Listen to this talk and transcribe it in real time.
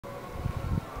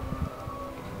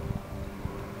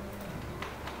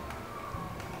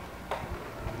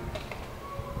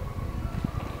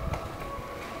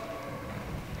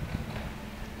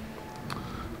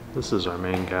This is our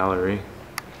main gallery.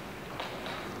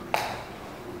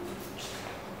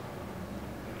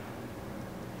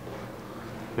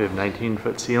 We have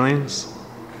 19-foot ceilings.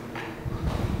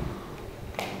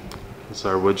 This is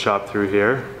our wood shop through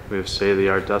here. We have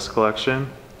state-of-the-art dust collection.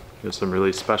 We have some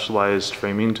really specialized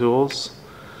framing tools.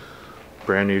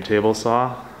 Brand new table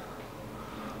saw,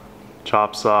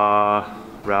 chop saw,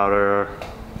 router,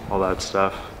 all that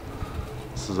stuff.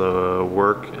 This is a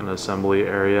work and assembly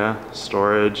area,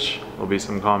 storage. There'll be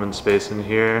some common space in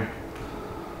here.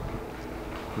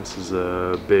 This is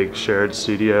a big shared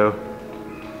studio.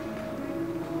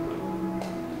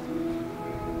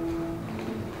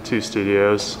 2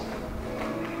 studios.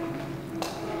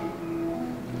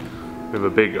 We have a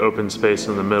big open space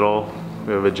in the middle.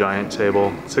 We have a giant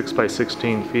table, 6 by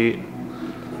 16 feet.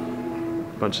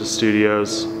 Bunch of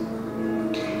studios.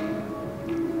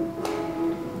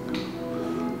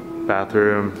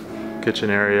 Bathroom, kitchen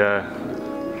area,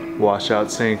 washout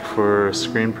sink for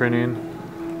screen printing.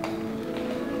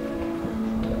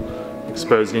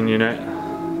 Exposing unit.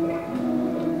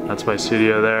 That's my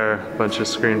studio there. Bunch of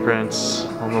screen prints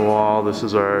on the wall. This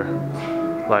is our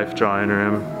life drawing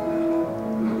room.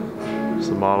 There's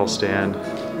the model stand.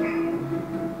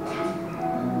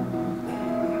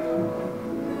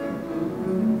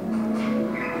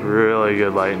 Really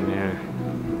good light in here.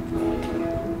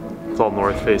 It's all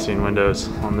north-facing windows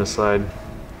on this side.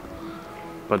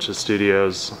 Bunch of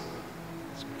studios,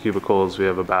 cubicles. We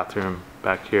have a bathroom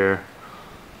back here.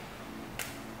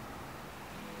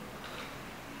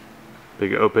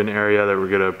 Big open area that we're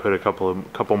gonna put a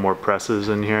couple more presses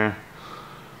in here.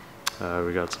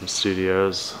 We got some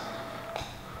studios.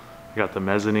 We got the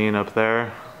mezzanine up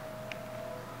there,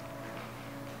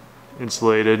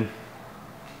 insulated.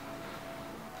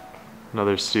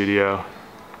 Another studio.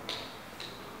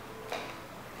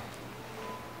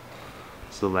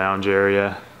 It's the lounge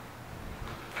area.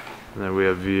 And then we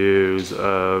have views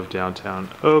of downtown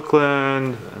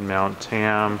Oakland and Mount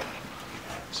Tam,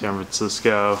 San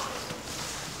Francisco.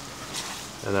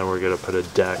 And then we're gonna put a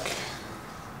deck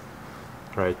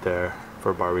right there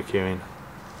for barbecuing.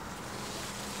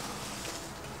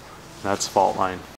 That's Faultline.